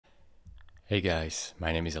Hey guys,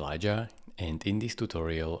 my name is Elijah, and in this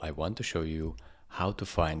tutorial I want to show you how to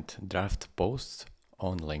find draft posts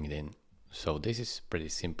on LinkedIn. So this is pretty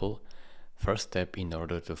simple. First step in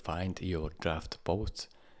order to find your draft posts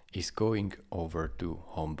is going over to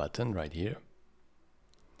home button right here.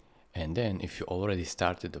 And then if you already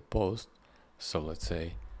started the post, so let's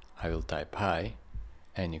say I will type hi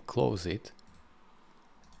and you close it,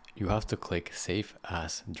 you have to click save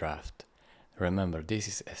as draft. Remember, this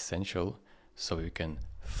is essential so you can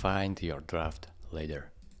find your draft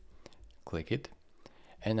later. Click it,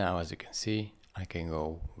 and now as you can see I can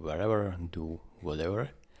go wherever, do whatever,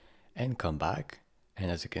 and come back,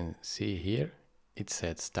 and as you can see here it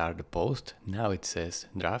said start the post. Now it says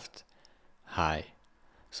draft hi,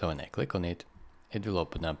 so when I click on it, it will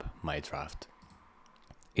open up my draft.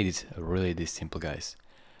 It is really this simple, guys.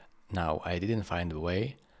 Now I didn't find a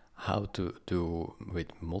way how to do with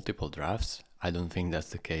multiple drafts. I don't think that's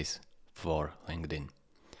the case for LinkedIn.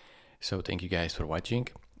 So thank you guys for watching.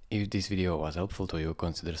 If this video was helpful to you,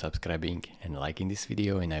 consider subscribing and liking this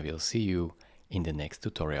video, and I will see you in the next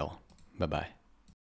tutorial. Bye bye.